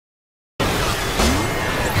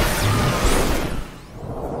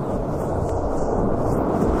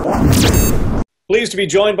Pleased to be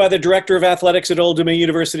joined by the Director of Athletics at Old Dominion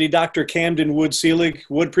University, Dr. Camden Wood Selig.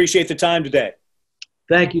 Wood, appreciate the time today.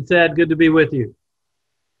 Thank you, Ted. Good to be with you.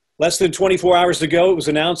 Less than 24 hours ago, it was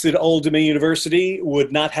announced that Old Dominion University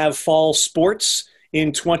would not have fall sports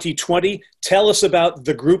in 2020. Tell us about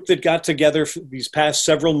the group that got together for these past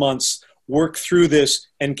several months, worked through this,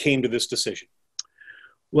 and came to this decision.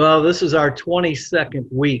 Well, this is our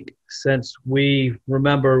 22nd week since we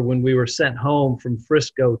remember when we were sent home from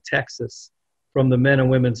Frisco, Texas, from the men and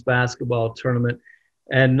women's basketball tournament.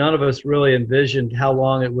 And none of us really envisioned how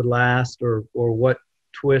long it would last or what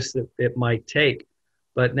twist it might take.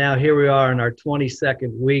 But now here we are in our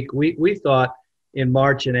 22nd week. We thought in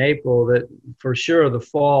March and April that for sure the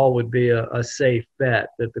fall would be a safe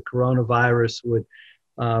bet, that the coronavirus would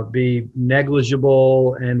be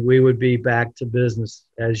negligible and we would be back to business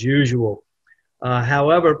as usual.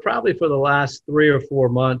 However, probably for the last 3 or 4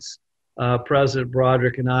 months, President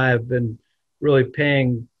Broderick and I have been really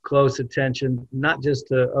paying close attention, not just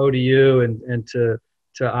to ODU and to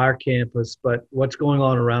our campus, but what's going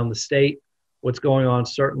on around the state, what's going on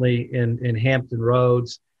certainly in Hampton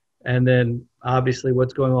Roads, and then obviously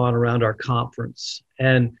what's going on around our conference.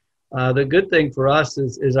 And the good thing for us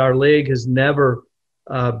is our league has never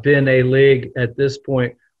been a league at this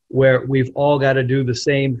point where we've all got to do the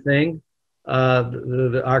same thing.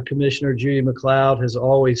 Our commissioner, Judy McLeod, has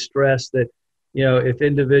always stressed that, you know, if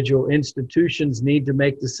individual institutions need to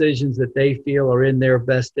make decisions that they feel are in their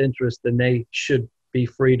best interest, then they should be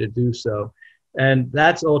free to do so. And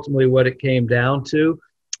that's ultimately what it came down to.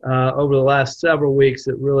 Over the last several weeks,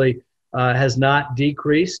 it really has not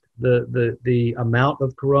decreased the amount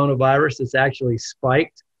of coronavirus. It's actually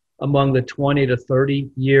spiked among the 20 to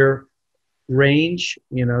 30 year range.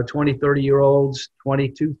 You know, 20, 30-year-olds,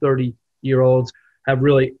 22, 30-year-olds have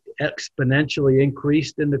really exponentially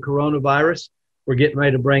increased in the coronavirus. We're getting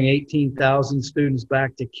ready to bring 18,000 students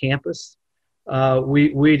back to campus.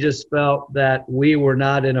 We just felt that we were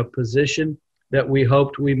not in a position that we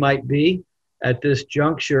hoped we might be at this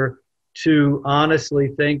juncture to honestly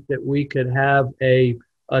think that we could have a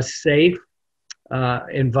safe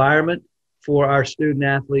environment for our student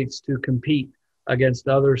athletes to compete against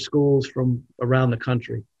other schools from around the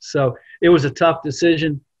country. So it was a tough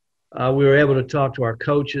decision. We were able to talk to our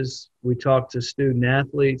coaches. We talked to student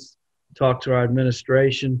athletes, talked to our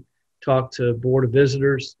administration, talked to Board of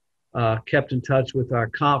Visitors, kept in touch with our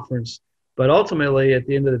conference. But ultimately, at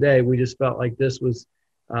the end of the day, we just felt like this was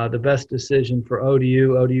the best decision for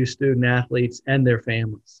ODU student athletes and their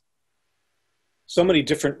families. So many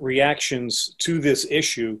different reactions to this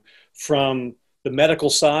issue, from the medical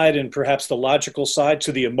side and perhaps the logical side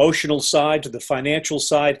to the emotional side to the financial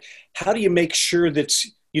side. How do you make sure that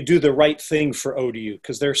you do the right thing for ODU?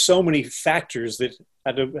 Because there are so many factors that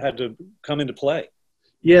had to come into play.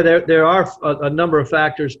 Yeah, there are a number of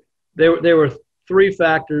factors. There were 3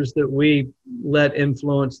 factors that we let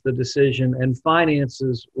influence the decision, and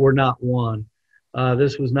finances were not one.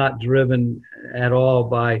 This was not driven at all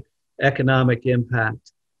by economic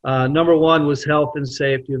impact. Number 1 was health and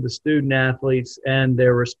safety of the student athletes and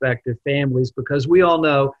their respective families, because we all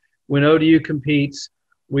know when ODU competes,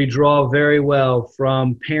 we draw very well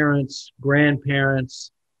from parents, grandparents,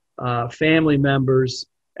 family members,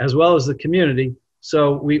 as well as the community.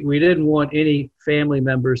 So we didn't want any family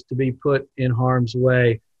members to be put in harm's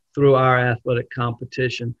way through our athletic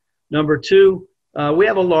competition. Number 2, we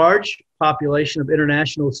have a large population of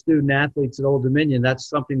international student athletes at Old Dominion. That's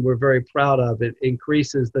something we're very proud of. It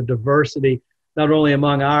increases the diversity, not only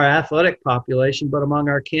among our athletic population, but among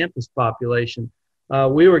our campus population.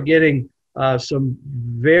 We were getting some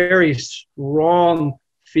very strong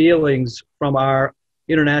feelings from our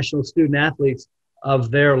international student athletes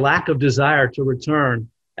of their lack of desire to return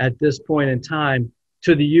at this point in time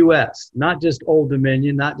to the U.S., not just Old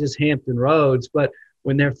Dominion, not just Hampton Roads, but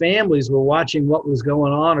when their families were watching what was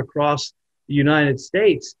going on across the United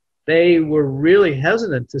States, they were really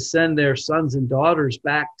hesitant to send their sons and daughters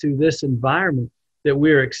back to this environment that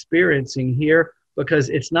we're experiencing here, because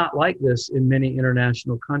it's not like this in many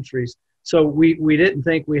international countries. So we didn't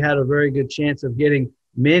think we had a very good chance of getting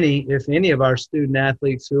many, if any, of our student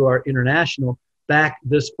athletes who are international back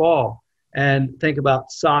this fall. And think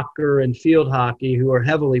about soccer and field hockey, who are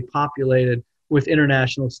heavily populated with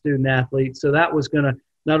international student athletes. So that was going to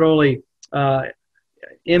not only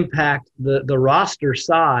impact the roster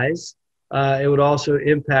size, it would also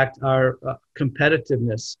impact our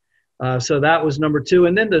competitiveness. So that was number 2.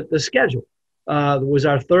 And then the schedule was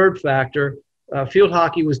our 3rd factor. Field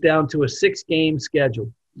hockey was down to a 6-game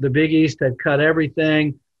schedule. The Big East had cut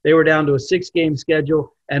everything. They were down to a 6-game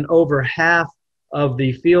schedule, and over half of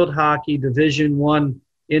the field hockey Division I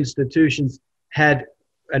institutions had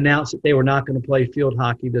announced that they were not going to play field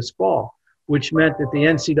hockey this fall, which meant that the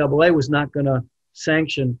NCAA was not going to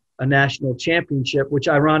sanction a national championship, which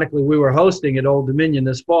ironically we were hosting at Old Dominion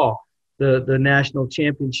this fall, the national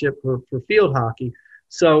championship for field hockey.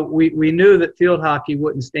 So we knew that field hockey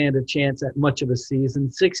wouldn't stand a chance at much of a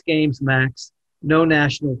season, 6 games max, no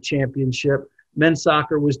national championship. Men's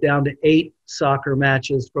soccer was down to 8 soccer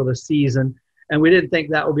matches for the season, and we didn't think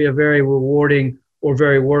that would be a very rewarding or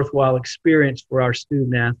very worthwhile experience for our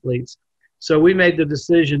student athletes. So we made the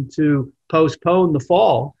decision to postpone the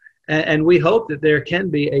fall, and we hope that there can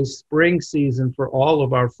be a spring season for all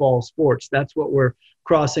of our fall sports. That's what we're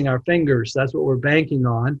crossing our fingers. That's what we're banking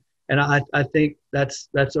on. And I think that's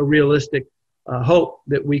a realistic hope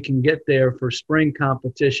that we can get there for spring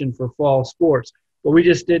competition for fall sports. But we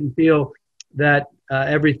just didn't feel that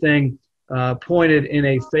everything pointed in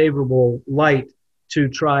a favorable light to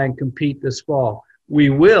try and compete this fall. We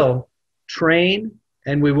will train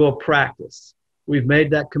and we will practice. We've made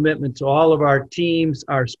that commitment to all of our teams,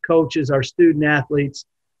 our coaches, our student athletes.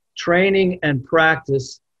 Training and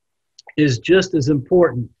practice is just as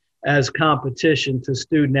important as competition to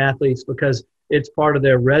student athletes because it's part of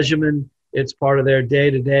their regimen. It's part of their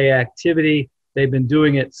day-to-day activity. They've been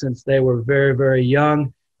doing it since they were very, very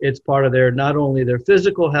young. It's part of their, not only their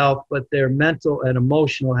physical health, but their mental and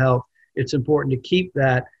emotional health. It's important to keep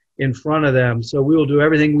that in front of them. So we will do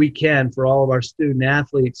everything we can for all of our student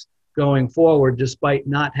athletes going forward, despite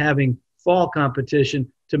not having fall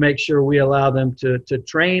competition, to make sure we allow them to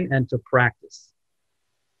train and to practice.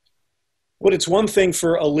 Well, it's one thing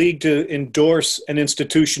for a league to endorse an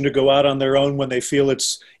institution to go out on their own when they feel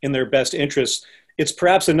it's in their best interest. It's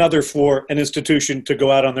perhaps another for an institution to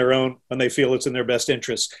go out on their own when they feel it's in their best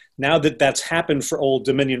interest. Now that that's happened for Old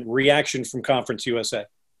Dominion, reaction from Conference USA?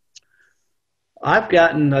 I've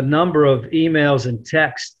gotten a number of emails and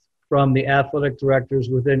texts from the athletic directors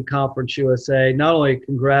within Conference USA, not only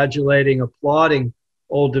congratulating, applauding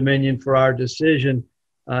Old Dominion for our decision,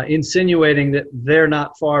 insinuating that they're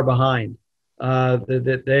not far behind,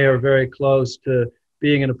 that they are very close to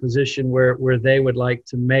being in a position where they would like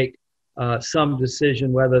to make some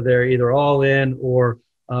decision, whether they're either all in or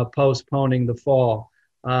postponing the fall.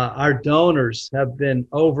 Our donors have been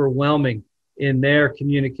overwhelming in their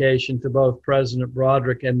communication to both President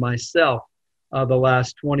Broderick and myself the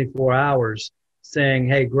last 24 hours, saying,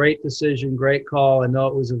 hey, great decision, great call. I know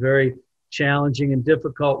it was a very challenging and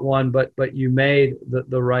difficult one, but you made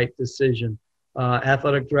the right decision.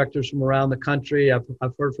 Athletic directors from around the country.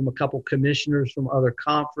 I've heard from a couple commissioners from other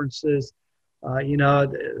conferences,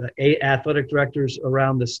 8 athletic directors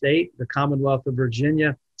around the state, the Commonwealth of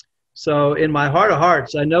Virginia. So in my heart of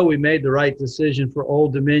hearts, I know we made the right decision for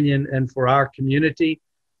Old Dominion and for our community.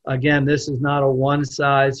 Again, this is not a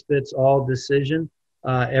one-size-fits-all decision.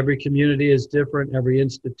 Every community is different. Every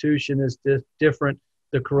institution is different.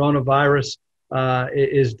 The coronavirus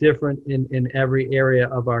is different in every area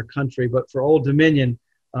of our country. But for Old Dominion,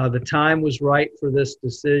 the time was right for this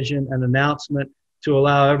decision and announcement to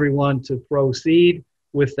allow everyone to proceed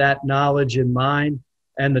with that knowledge in mind,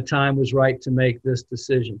 and the time was right to make this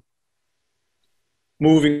decision.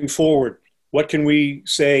 Moving forward, what can we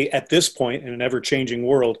say at this point in an ever-changing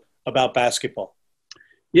world about basketball?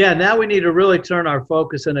 Yeah, now we need to really turn our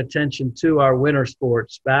focus and attention to our winter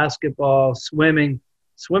sports, basketball, swimming.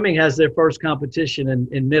 Swimming has their first competition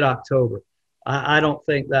in mid-October. I don't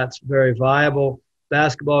think that's very viable.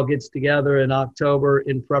 Basketball gets together in October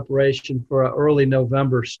in preparation for an early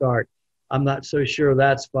November start. I'm not so sure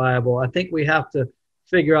that's viable. I think we have to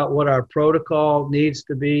figure out what our protocol needs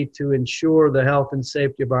to be to ensure the health and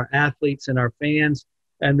safety of our athletes and our fans.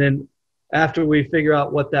 And then after we figure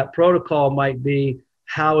out what that protocol might be,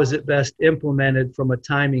 how is it best implemented from a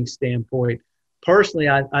timing standpoint? Personally,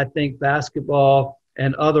 I think basketball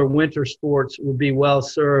and other winter sports would be well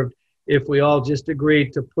served if we all just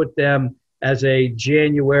agreed to put them as a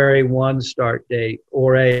January 1 start date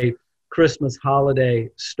or a Christmas holiday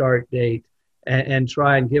start date, and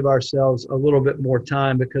try and give ourselves a little bit more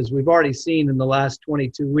time, because we've already seen in the last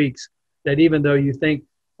 22 weeks that even though you think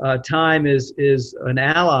time is an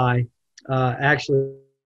ally, actually,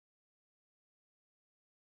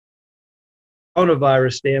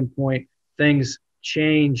 coronavirus standpoint, things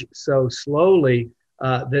change so slowly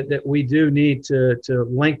that we do need to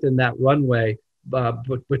lengthen that runway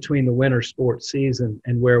between the winter sports season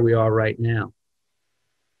and where we are right now.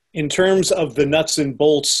 In terms of the nuts and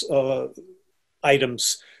bolts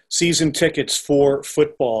items, season tickets for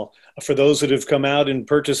football, for those that have come out and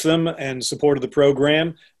purchased them and supported the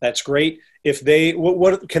program, that's great. If they,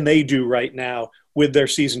 what can they do right now with their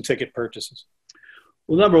season ticket purchases?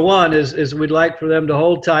 Well, number one is we'd like for them to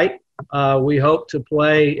hold tight We hope to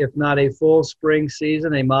play, if not a full spring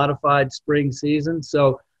season, a modified spring season.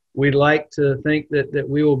 So we'd like to think that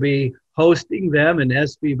we will be hosting them in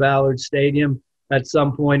SB Ballard Stadium at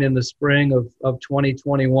some point in the spring of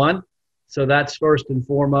 2021. So that's first and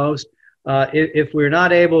foremost. If we're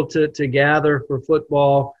not able to gather for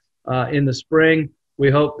football in the spring, we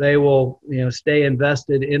hope they will stay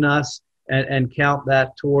invested in us and count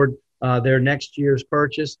that toward their next year's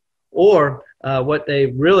purchase. Or what they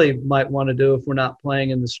really might want to do if we're not playing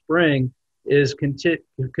in the spring is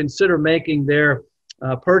consider making their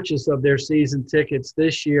purchase of their season tickets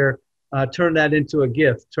this year, turn that into a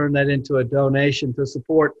gift, turn that into a donation to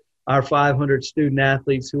support our 500 student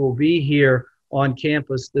athletes who will be here on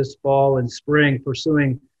campus this fall and spring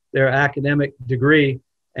pursuing their academic degree.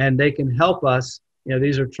 And they can help us.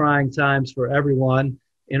 These are trying times for everyone,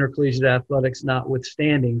 intercollegiate athletics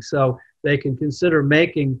notwithstanding. So they can consider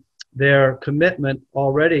making their commitment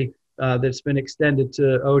already that's been extended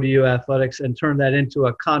to ODU athletics and turn that into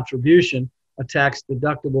a contribution, a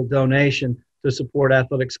tax-deductible donation to support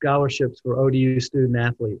athletic scholarships for ODU student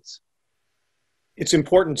athletes. It's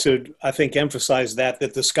important to, I think, emphasize that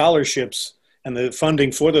the scholarships and the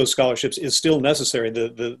funding for those scholarships is still necessary.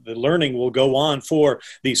 The learning will go on for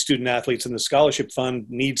these student athletes, and the scholarship fund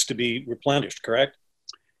needs to be replenished, correct?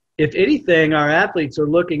 If anything, our athletes are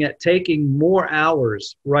looking at taking more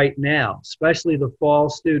hours right now, especially the fall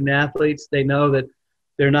student athletes. They know that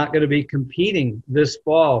they're not going to be competing this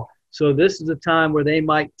fall. So this is a time where they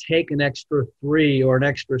might take an extra 3 or an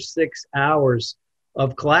extra 6 hours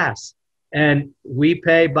of class. And we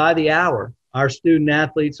pay by the hour. Our student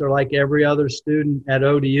athletes are like every other student at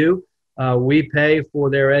ODU. We pay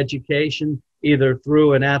for their education either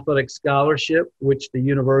through an athletic scholarship, which the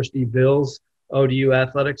university bills ODU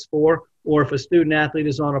athletics for, or if a student athlete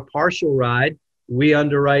is on a partial ride, we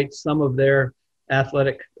underwrite some of their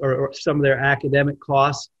athletic or some of their academic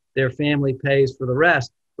costs. Their family pays for the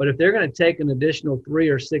rest. But if they're going to take an additional 3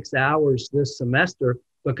 or 6 hours this semester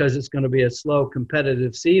because it's going to be a slow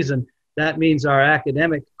competitive season, that means our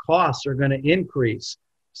academic costs are going to increase.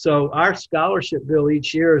 So our scholarship bill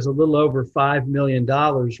each year is a little over $5 million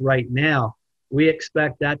right now. We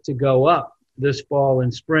expect that to go up this fall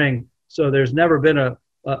and spring. So there's never been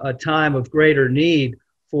a time of greater need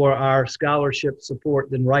for our scholarship support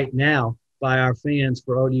than right now by our fans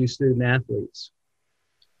for ODU student athletes.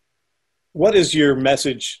 What is your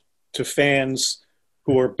message to fans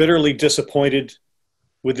who are bitterly disappointed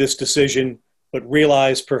with this decision, but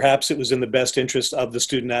realize perhaps it was in the best interest of the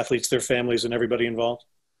student athletes, their families, and everybody involved?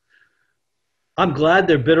 I'm glad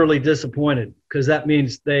they're bitterly disappointed because that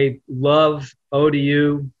means they love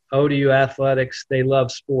ODU athletics, they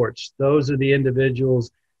love sports. Those are the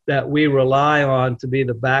individuals that we rely on to be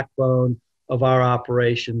the backbone of our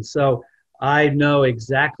operation. So I know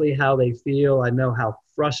exactly how they feel. I know how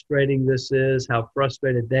frustrating this is, how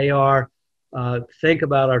frustrated they are. Think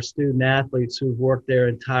about our student athletes who've worked their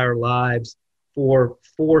entire lives for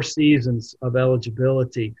 4 seasons of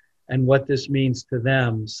eligibility and what this means to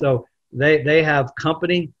them. So they have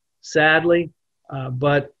company, sadly,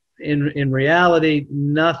 but in reality,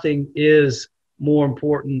 nothing is more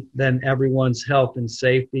important than everyone's health and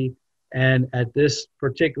safety. And at this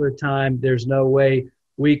particular time, there's no way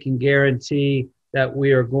we can guarantee that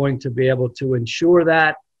we are going to be able to ensure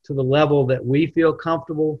that to the level that we feel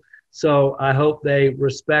comfortable. So I hope they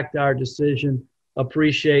respect our decision,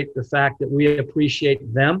 appreciate the fact that we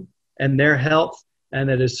appreciate them and their health, and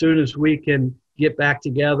that as soon as we can get back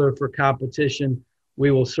together for competition,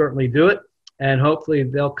 we will certainly do it. And hopefully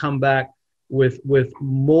they'll come back with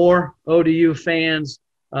more ODU fans,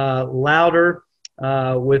 louder,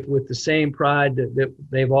 with the same pride that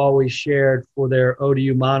they've always shared for their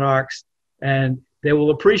ODU Monarchs. And they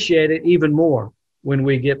will appreciate it even more when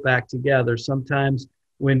we get back together. Sometimes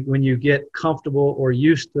when you get comfortable or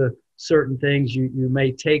used to certain things, you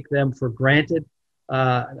may take them for granted.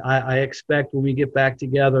 I expect when we get back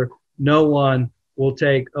together, no one will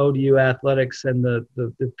take ODU athletics and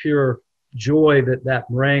the pure joy that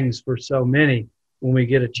brings for so many when we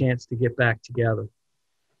get a chance to get back together.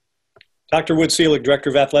 Dr. Wood Selig, Director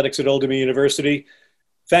of Athletics at Old Dominion University,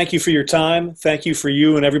 thank you for your time. Thank you for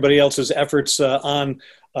you and everybody else's efforts on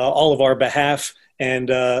all of our behalf. And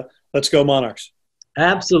let's go Monarchs.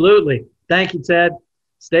 Absolutely. Thank you, Ted.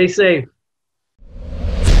 Stay safe.